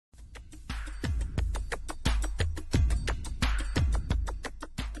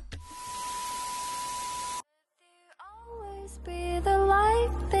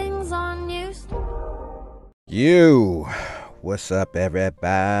You, what's up,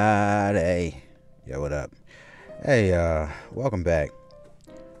 everybody? Yo, what up? Hey, welcome back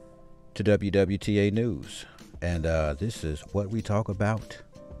to WWTA News, and this is what we talk about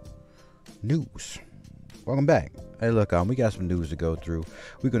news. Welcome back. Hey, look, we got some news to go through.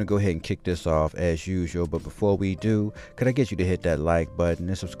 We're gonna go ahead and kick this off as usual, but before we do, could I get you to hit that like button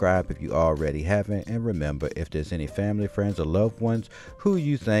and subscribe if you already haven't? And remember, if there's any family, friends, or loved ones who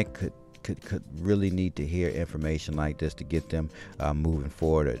you think could really need to hear information like this to get them moving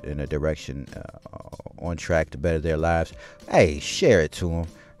forward in a direction on track to better their lives, hey, share it to them.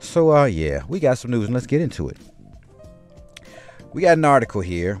 So, yeah, we got some news and let's get into it. We got an article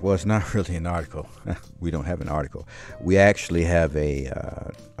here. Well, it's not really an article. We don't have an article. We actually have a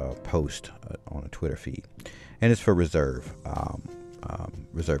post on a Twitter feed, and it's for reserve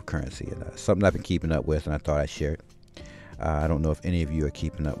currency, and something I've been keeping up with, and I thought I'd share it. I don't know if any of you are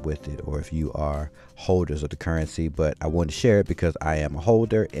keeping up with it or if you are holders of the currency, but I wanted to share it because I am a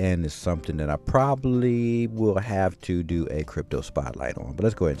holder and it's something that I probably will have to do a crypto spotlight on. But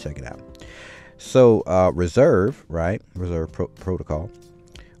let's go ahead and check it out. So, Reserve, right? Protocol.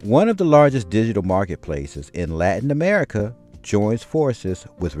 One of the largest digital marketplaces in Latin America joins forces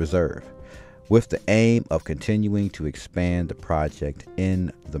with Reserve with the aim of continuing to expand the project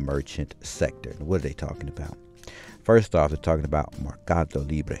in the merchant sector. What are they talking about? First off, they're talking about Mercado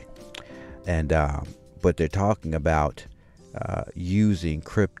Libre, and but they're talking about using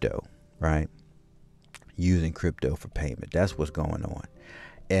crypto, right? Using crypto for payment. That's what's going on,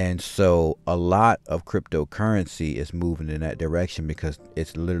 and so a lot of cryptocurrency is moving in that direction because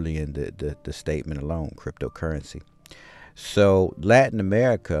it's literally in the statement alone, cryptocurrency. So Latin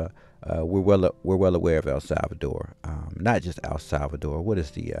America, we're well aware of El Salvador, not just El Salvador. What is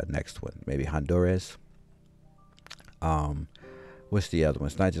the next one? Maybe Honduras. Um, what's the other one?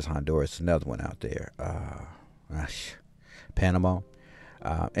 It's not just Honduras. Another one out there. Panama,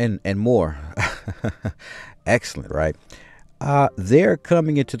 and more. Excellent, right? They're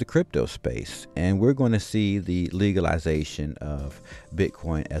coming into the crypto space, and we're going to see the legalization of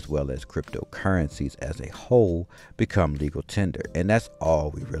Bitcoin as well as cryptocurrencies as a whole become legal tender. And that's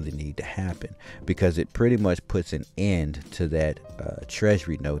all we really need to happen because it pretty much puts an end to that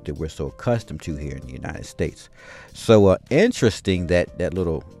treasury note that we're so accustomed to here in the United States. So interesting that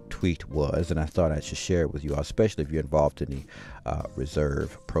little tweet was, and I thought I should share it with you all, especially if you're involved in the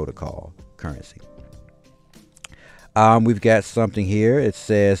reserve protocol currency. We've got something here. It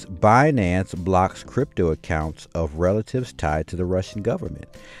says Binance blocks crypto accounts of relatives tied to the Russian government.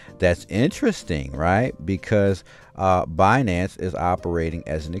 That's interesting, right? Because Binance is operating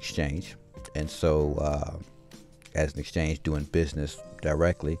as an exchange, and so as an exchange doing business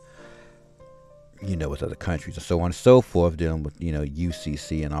directly, with other countries and so on and so forth, dealing with,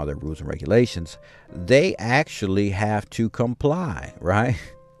 UCC and all their rules and regulations, they actually have to comply, right?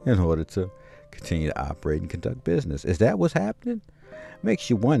 In order to continue to operate and conduct business. Is that what's happening? Makes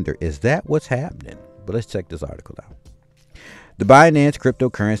you wonder, is that what's happening? But let's check this article out. The Binance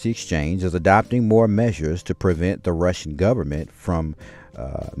cryptocurrency exchange is adopting more measures to prevent the Russian government from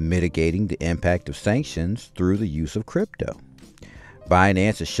mitigating the impact of sanctions through the use of crypto.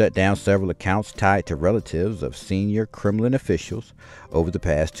 Binance has shut down several accounts tied to relatives of senior Kremlin officials over the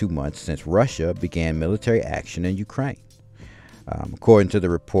past 2 months since Russia began military action in Ukraine. According to the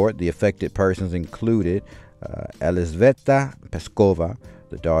report, the affected persons included Elizaveta Peskova,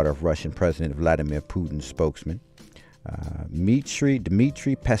 the daughter of Russian President Vladimir Putin's spokesman, Dmitry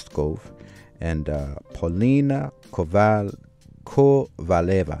Peskov, and Polina Kovaleva,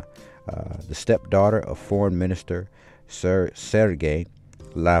 the stepdaughter of Foreign Minister Sergei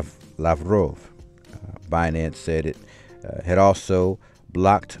Lavrov. Binance said it had also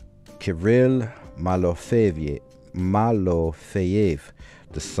blocked Kirill Malofeyev,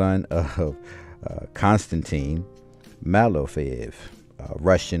 the son of Konstantin Malofeyev, a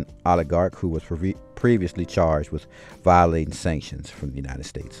Russian oligarch who was previously charged with violating sanctions from the United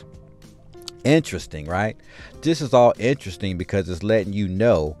States. Interesting, right? This is all interesting because it's letting you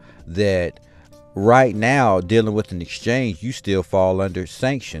know that right now, dealing with an exchange, you still fall under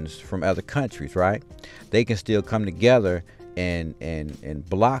sanctions from other countries, right? They can still come together and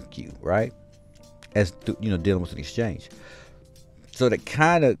block you, right? As dealing with an exchange. So that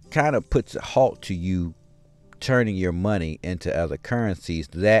kind of puts a halt to you turning your money into other currencies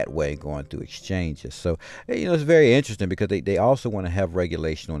that way, going through exchanges. So it's very interesting because they also want to have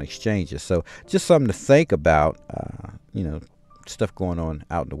regulation on exchanges. So just something to think about, stuff going on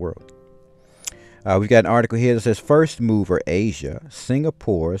out in the world. We've got an article here that says First Mover Asia,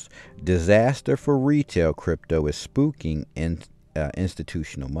 Singapore's disaster for retail crypto is spooking in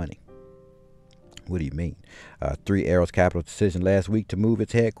institutional money. What do you mean? Three Arrows Capital's decision last week to move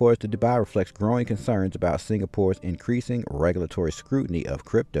its headquarters to Dubai reflects growing concerns about Singapore's increasing regulatory scrutiny of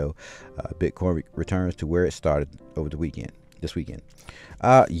crypto. Bitcoin returns to where it started over the weekend. This weekend.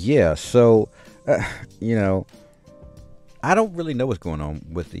 Yeah. So, you know, I don't really know what's going on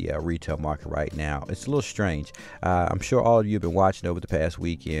with the retail market right now. It's a little strange. I'm sure all of you have been watching over the past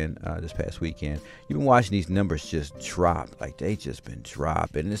weekend, this past weekend. You've been watching these numbers just drop. Like, they just been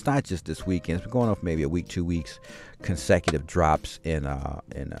dropping. And it's not just this weekend. It's been going on for maybe a week, 2 weeks, consecutive drops in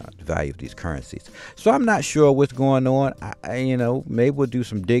the value of these currencies. So I'm not sure what's going on. Maybe we'll do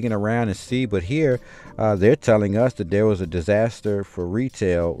some digging around and see. But here, they're telling us that there was a disaster for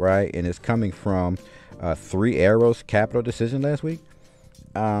retail, right? And it's coming from Three Arrows Capital decision last week.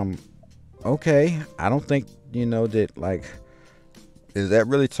 Okay, I don't think that, like, is that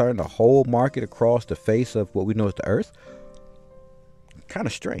really turning the whole market across the face of what we know as the Earth? Kind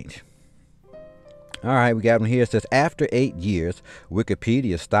of strange. All right, we got one here. It says after 8 years,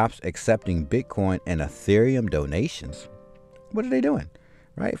 Wikipedia stops accepting Bitcoin and Ethereum donations. What are they doing?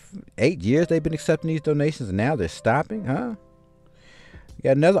 Right, 8 years they've been accepting these donations, and now they're stopping, huh? We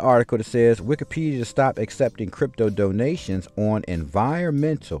got another article that says Wikipedia stopped accepting crypto donations on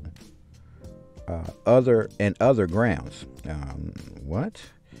environmental other grounds. What?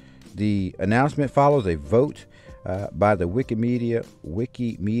 The announcement follows a vote by the Wikimedia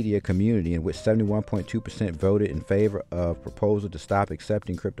community in which 71.2% voted in favor of proposal to stop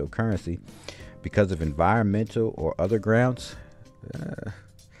accepting cryptocurrency because of environmental or other grounds.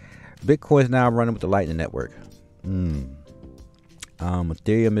 Bitcoin is now running with the Lightning Network.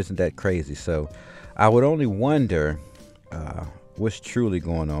 Ethereum isn't that crazy, so I would only wonder what's truly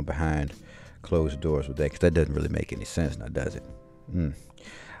going on behind closed doors with that, because that doesn't really make any sense now, does it? All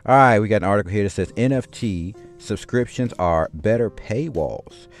right, we got an article here that says NFT subscriptions are better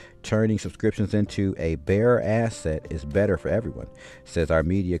paywalls. Turning subscriptions into a bearer asset is better for everyone, says our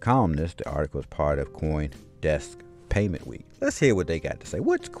media columnist. The article is part of CoinDesk Payment Week. Let's hear what they got to say.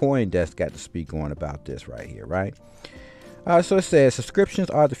 What's CoinDesk got to speak on about this right here, right? So it says subscriptions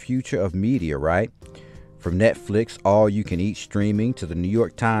are the future of media, right? From Netflix, all-you-can-eat streaming, to the New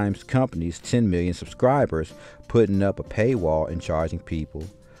York Times company's 10 million subscribers, putting up a paywall and charging people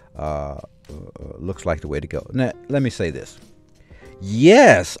looks like the way to go. Now, let me say this.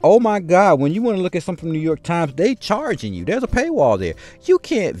 Yes. Oh, my God. When you want to look at something from the New York Times, they charging you. There's a paywall there. You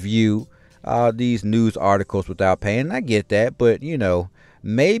can't view these news articles without paying. I get that. But,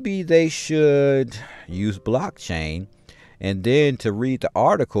 maybe they should use blockchain. And then to read the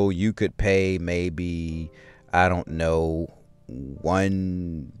article, you could pay maybe, I don't know,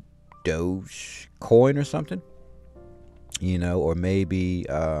 1 Doge coin or something, or maybe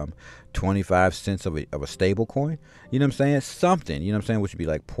 25 cents of a stable coin. You know what I'm saying? Something, which would be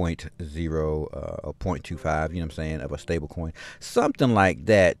like 0.0 or 0.25, you know what I'm saying, of a stable coin. Something like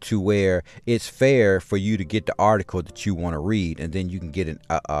that, to where it's fair for you to get the article that you want to read, and then you can get an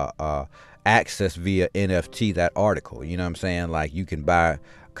access via NFT that article. You know what I'm saying? Like, you can buy a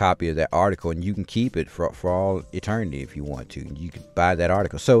copy of that article and you can keep it for all eternity if you want to. You can buy that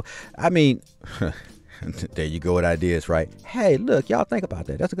article. So, I mean, there you go with ideas, right? Hey, look, y'all think about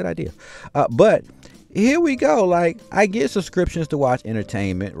that. That's a good idea. But here we go. Like, I get subscriptions to watch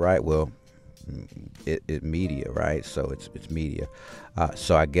entertainment, right? Well, it media, right? So it's media.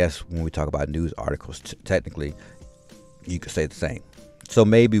 So I guess when we talk about news articles, technically, you could say the same. So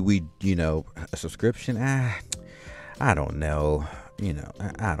maybe we, a subscription. I don't know.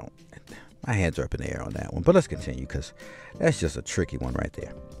 I don't. My hands are up in the air on that one. But let's continue, because that's just a tricky one right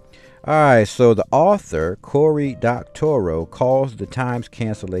there. All right. So the author, Cory Doctorow, calls the Times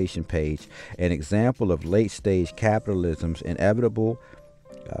cancellation page an example of late-stage capitalism's inevitable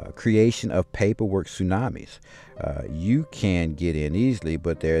creation of paperwork tsunamis. You can get in easily,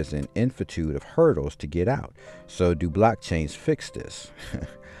 but there's an infinitude of hurdles to get out. So do blockchains fix this?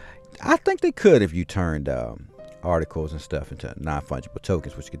 I think they could, if you turned articles and stuff into non-fungible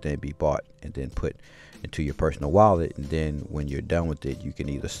tokens, which could then be bought and then put into your personal wallet. And then when you're done with it, you can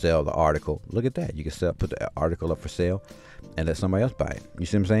either sell the article. Look at that. You can put the article up for sale and let somebody else buy it. You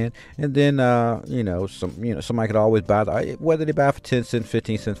see what I'm saying? And then, somebody could always buy whether they buy it for 10 cents,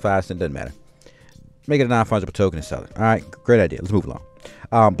 15 cents, 5 cents, doesn't matter. Make it a non-fungible token and sell it. All right, great idea. Let's move along.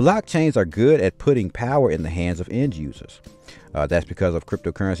 Blockchains are good at putting power in the hands of end users. That's because of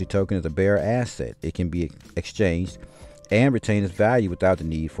cryptocurrency token is a bearer asset. It can be exchanged and retain its value without the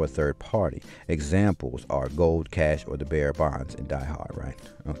need for a third party. Examples are gold, cash, or the bearer bonds in Die Hard, right?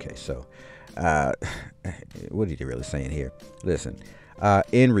 Okay, so what are you really saying here? Listen,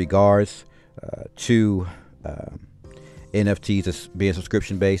 in regards to NFTs as being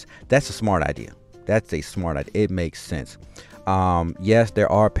subscription based, that's a smart idea. That's a smart idea. It makes sense. Yes,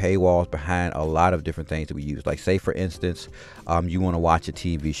 there are paywalls behind a lot of different things that we use. Like, say for instance, you want to watch a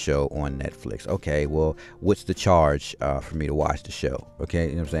TV show on Netflix. Okay, well, what's the charge for me to watch the show? Okay,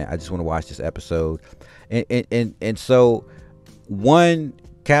 you know what I'm saying? I just want to watch this episode, and so one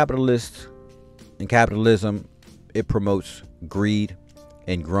capitalist in capitalism, it promotes greed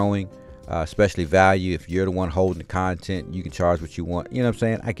and growing, especially value. If you're the one holding the content, you can charge what you want. You know what I'm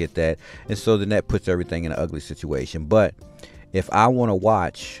saying? I get that, and so then that puts everything in an ugly situation. But if I want to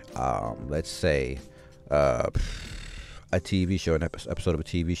watch, let's say, a TV show, an episode of a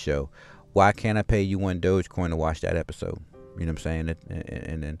TV show, why can't I pay you one Dogecoin to watch that episode? You know what I'm saying?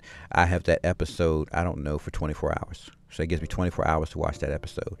 And then I have that episode, I don't know, for 24 hours. So it gives me 24 hours to watch that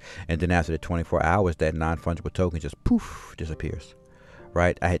episode. And then after the 24 hours, that non-fungible token just poof, disappears.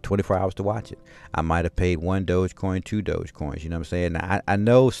 Right? I had 24 hours to watch it. I might have paid one Dogecoin, two Dogecoins. You know what I'm saying? Now, I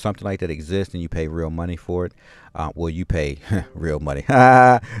know something like that exists and you pay real money for it. Well, you pay real money.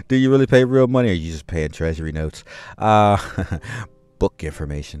 Do you really pay real money, or are you just paying treasury notes? Book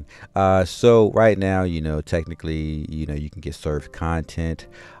information. So right now, technically, you can get served content,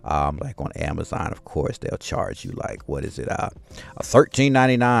 like on Amazon. Of course, they'll charge you like, what is it,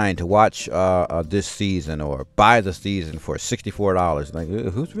 $13.99 to watch this season, or buy the season for $64. Like,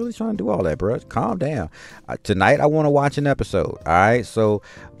 who's really trying to do all that, bro? Calm down. Tonight, I want to watch an episode. All right, so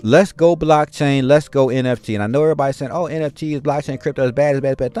let's go blockchain. Let's go NFT. And I know everybody's saying, "Oh, NFT is blockchain, crypto is bad,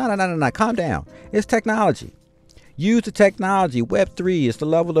 it's bad." No. Calm down. It's technology. Use the technology. Web3 is the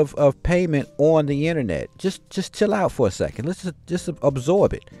level of payment on the internet. Just chill out for a second. Let's just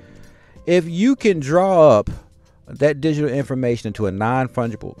absorb it. If you can draw up that digital information into a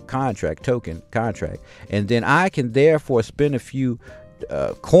non-fungible token contract, and then I can therefore spend a few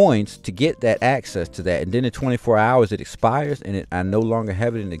coins to get that access to that, and then in 24 hours it expires and I no longer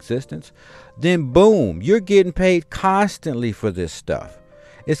have it in existence, then boom, you're getting paid constantly for this stuff.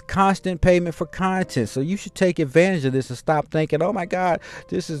 It's constant payment for content. So you should take advantage of this and stop thinking, oh my God,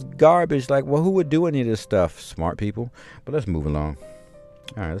 this is garbage. Like, well, who would do any of this stuff? Smart people. But let's move along.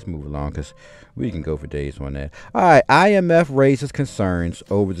 All right, let's move along because we can go for days on that. All right, IMF raises concerns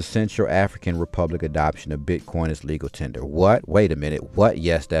over the Central African Republic adoption of Bitcoin as legal tender. What? Wait a minute. What?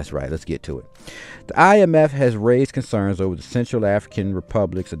 Yes, that's right. Let's get to it. The IMF has raised concerns over the Central African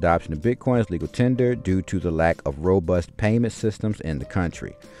Republic's adoption of Bitcoin as legal tender due to the lack of robust payment systems in the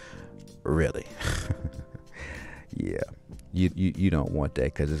country. Really? Yeah. You don't want that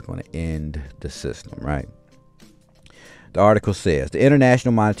because it's going to end the system, right? The article says the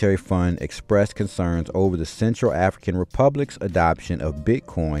International Monetary Fund expressed concerns over the Central African Republic's adoption of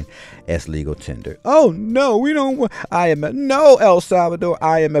Bitcoin as legal tender. Oh no, we don't want IMF. No, El Salvador.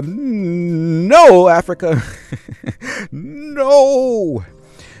 IMF. No, Africa. No.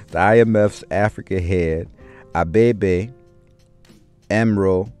 The IMF's Africa head, Abebe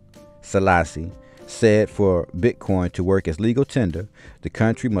Amro Selassie, said for Bitcoin to work as legal tender, the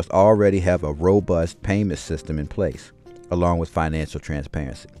country must already have a robust payment system in place, along with financial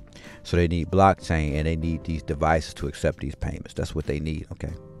transparency. So they need blockchain and they need these devices to accept these payments. That's what they need,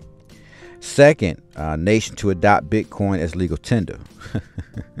 okay? Second, nation to adopt Bitcoin as legal tender.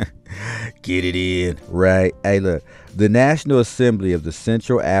 Get it in, right? Hey, look, the National Assembly of the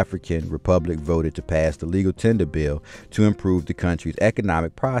Central African Republic voted to pass the legal tender bill to improve the country's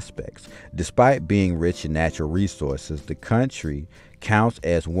economic prospects. Despite being rich in natural resources, the country counts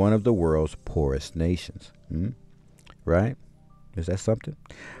as one of the world's poorest nations. Right? Is that something?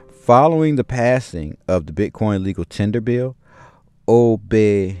 Following the passing of the Bitcoin legal tender bill,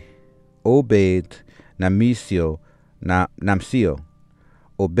 Obed Namsio,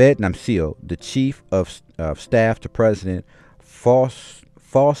 the chief of staff to President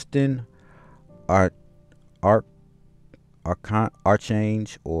Faustin Archange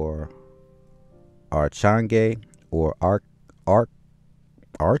or Archange or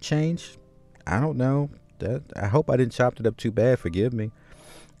Archange? I don't know. I hope I didn't chop it up too bad. Forgive me.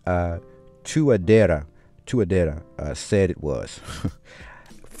 Tuadera said it was.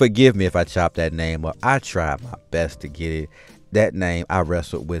 Forgive me if I chopped that name up. I tried my best to get it. That name, I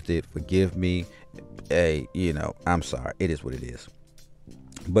wrestled with it. Forgive me. Hey, I'm sorry. It is what it is.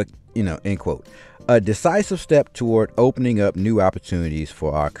 But, end quote. A decisive step toward opening up new opportunities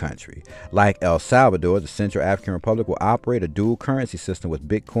for our country. Like El Salvador, the Central African Republic will operate a dual currency system with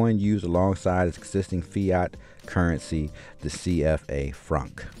Bitcoin used alongside its existing fiat currency, the CFA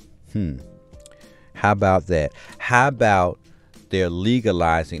franc. How about that? How about they're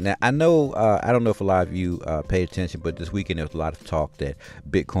legalizing? Now, I know, I don't know if a lot of you paid attention, but this weekend there was a lot of talk that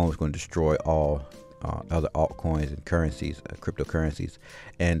Bitcoin was going to destroy all other altcoins and currencies, cryptocurrencies.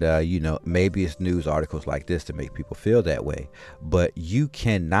 And maybe it's news articles like this to make people feel that way, but you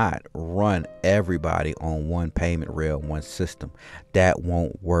cannot run everybody on one payment rail, one system. That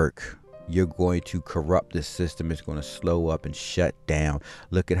won't work. You're going to corrupt this system. It's going to slow up and shut down.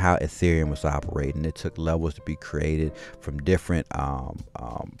 Look at how Ethereum was operating. It took levels to be created from different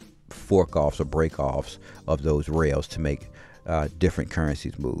fork offs or break offs of those rails to make different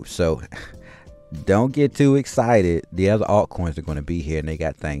currencies move. So don't get too excited. The other altcoins are going to be here and they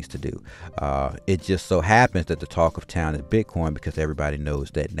got things to do. It just so happens that the talk of town is Bitcoin because everybody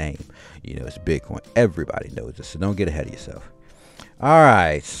knows that name. It's Bitcoin. Everybody knows it. So don't get ahead of yourself. All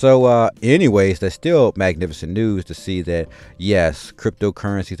right. So anyways, that's still magnificent news to see that, yes,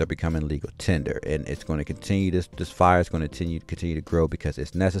 cryptocurrencies are becoming legal tender, and it's going to continue. This fire is going to continue to grow because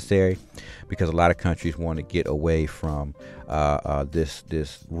it's necessary, because a lot of countries want to get away from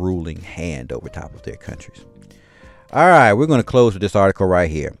this ruling hand over top of their countries. All right, we're going to close with this article right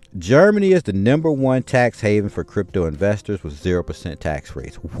here. Germany is the #1 tax haven for crypto investors with 0% tax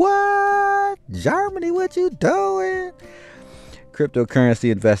rates. What? Germany, what you doing?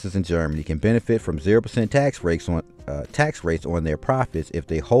 Cryptocurrency investors in Germany can benefit from 0% tax rates on their profits if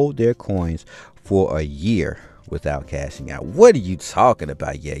they hold their coins for a year without cashing out. What are you talking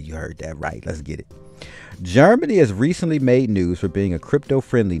about? Yeah, you heard that right. Let's get it. Germany has recently made news for being a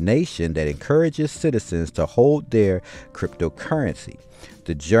crypto-friendly nation that encourages citizens to hold their cryptocurrency.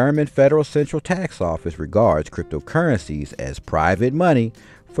 The German Federal Central Tax Office regards cryptocurrencies as private money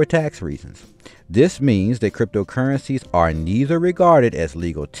for tax reasons. This means that cryptocurrencies are neither regarded as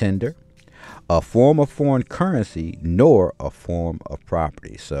legal tender, a form of foreign currency, nor a form of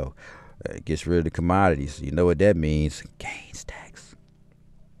property. So it gets rid of the commodities. You know what that means? Gains tax.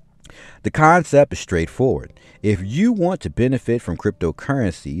 The concept is straightforward. If you want to benefit from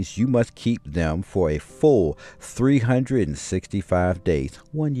cryptocurrencies, you must keep them for a full 365 days,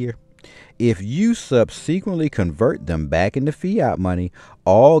 1 year. If you subsequently convert them back into fiat money,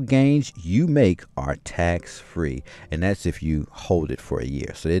 all gains you make are tax-free. And that's if you hold it for a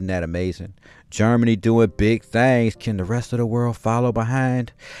year. So isn't that amazing? Germany doing big things. Can the rest of the world follow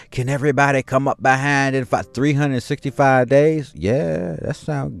behind? Can everybody come up behind in 365 days? Yeah, that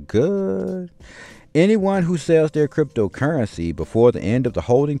sounds good. Anyone who sells their cryptocurrency before the end of the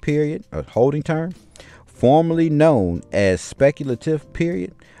holding period or holding term, formerly known as speculative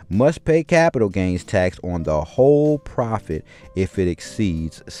period, must pay capital gains tax on the whole profit if it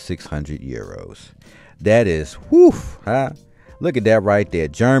exceeds 600 euros. That is, whew, huh? Look at that right there.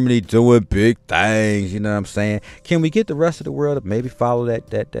 Germany doing big things, you know what I'm saying? Can we get the rest of the world to maybe follow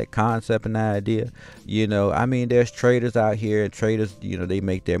that concept and that idea? I mean, there's traders out here, and traders, they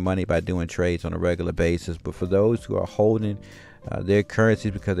make their money by doing trades on a regular basis. But for those who are holding their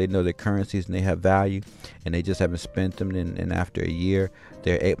currencies because they know their currencies and they have value and they just haven't spent them, and after a year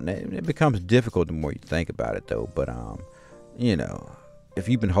they're able, it becomes difficult the more you think about it though. But if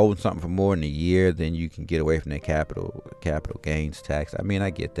you've been holding something for more than a year, then you can get away from that capital gains tax. I mean,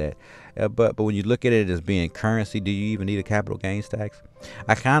 I get that, but when you look at it as being currency, do you even need a capital gains tax?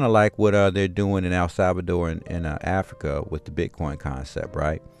 I kind of like what they're doing in El Salvador and Africa with the Bitcoin concept,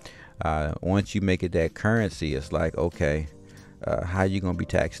 right? Once you make it that currency, it's like, okay, how you gonna be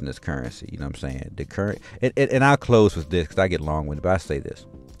taxing this currency? You know what I'm saying? The current, and I'll close with this because I get long-winded, but I say this: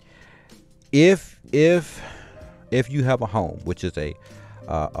 if you have a home, which is a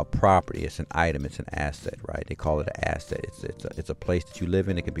property, it's an item, it's an asset, right? They call it an asset. It's a place that you live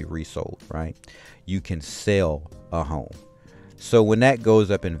in. It can be resold, right? You can sell a home. So when that goes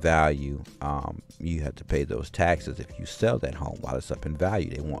up in value, you have to pay those taxes if you sell that home while it's up in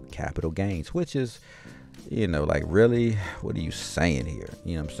value. They want capital gains, which is, like, really, what are you saying here?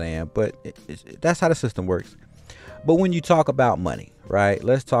 You know what I'm saying? But that's how the system works. But when you talk about money, right?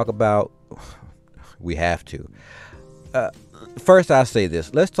 Let's talk about, we have to. First, I'll say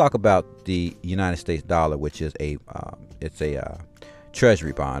this. Let's talk about the United States dollar, which is it's a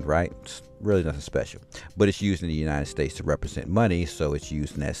treasury bond, right? It's really nothing special, but it's used in the United States to represent money, so it's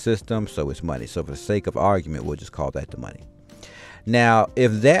used in that system, so it's money. So for the sake of argument, we'll just call that the money. Now,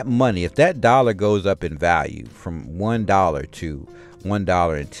 if that dollar goes up in value from $1 to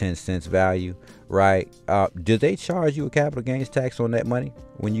 $1.10 value, right? Do they charge you a capital gains tax on that money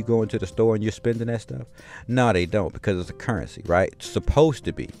when you go into the store and you're spending that stuff? No, they don't, because it's a currency, right? It's supposed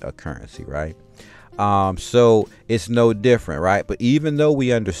to be a currency, right? So it's no different, right? But even though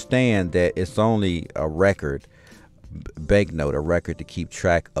we understand that it's only a record, banknote, a record to keep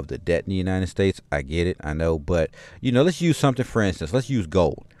track of the debt in the United States, I get it, I know, but let's use something. For instance, let's use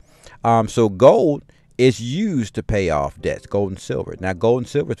gold. So gold It's used to pay off debts, gold and silver. Now, gold and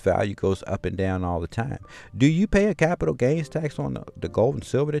silver's value goes up and down all the time. Do you pay a capital gains tax on the gold and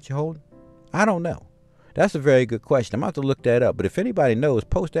silver that you're holding? I don't know. That's a very good question. I'm going to have to look that up. But if anybody knows,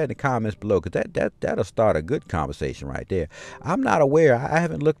 post that in the comments below, because that'll start a good conversation right there. I'm not aware. I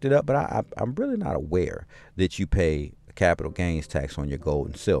haven't looked it up, but I'm really not aware that you pay a capital gains tax on your gold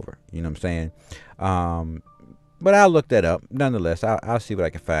and silver. You know what I'm saying? But I'll look that up. Nonetheless, I'll see what I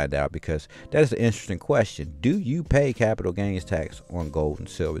can find out, because that is an interesting question. Do you pay capital gains tax on gold and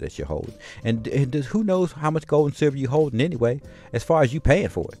silver that you're holding? And who knows how much gold and silver you're holding anyway, as far as you paying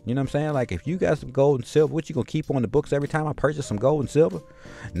for it? You know what I'm saying? Like, if you got some gold and silver, what you going to keep on the books every time I purchase some gold and silver?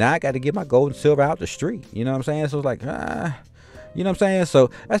 Now I got to get my gold and silver out the street. You know what I'm saying? So it's like, you know what I'm saying? So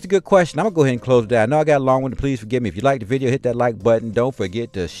that's a good question. I'm going to go ahead and close it down. I know I got a long one. Please forgive me. If you like the video, hit that like button. Don't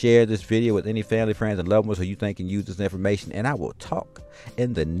forget to share this video with any family, friends, and loved ones who you think can use this information. And I will talk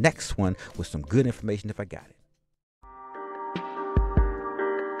in the next one with some good information if I got it.